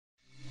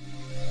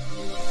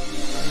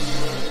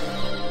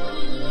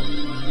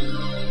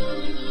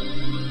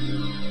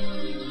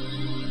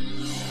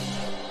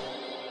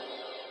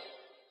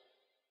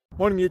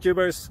Morning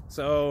YouTubers.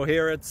 So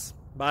here it's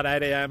about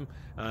 8 a.m.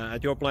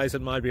 At your place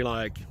it might be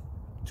like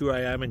 2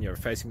 a.m. and you're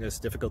facing this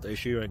difficult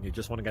issue and you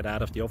just want to get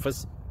out of the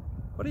office.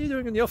 What are you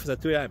doing in the office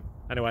at 2 a.m.?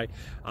 Anyway,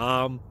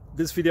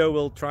 this video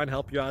will try and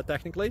help you out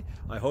technically.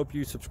 I hope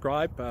you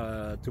subscribe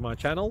to my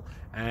channel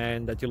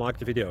and that you like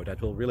the video.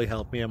 That will really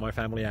help me and my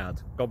family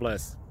out. God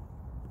bless.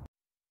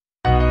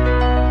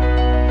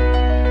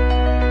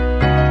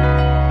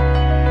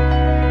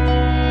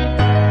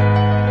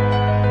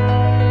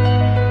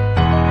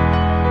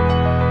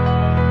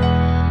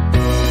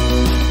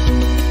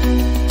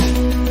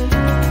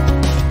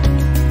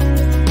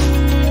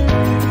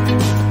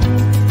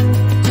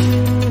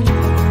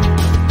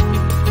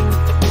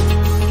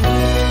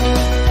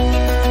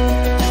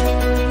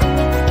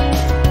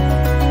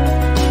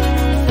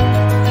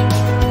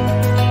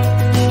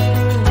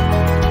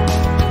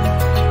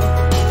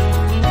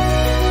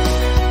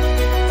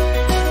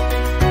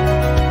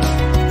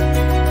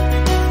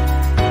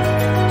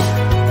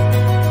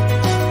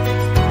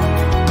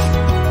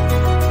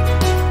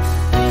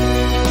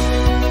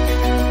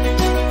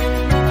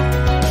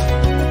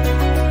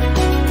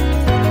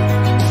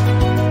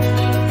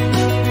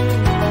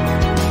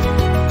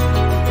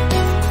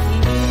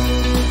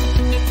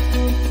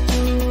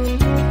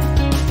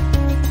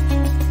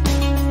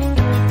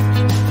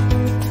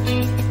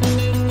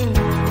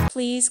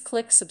 Please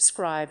click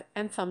subscribe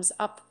and thumbs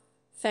up.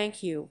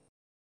 Thank you.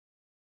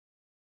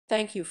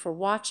 Thank you for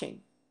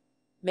watching.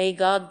 May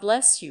God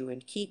bless you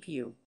and keep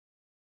you.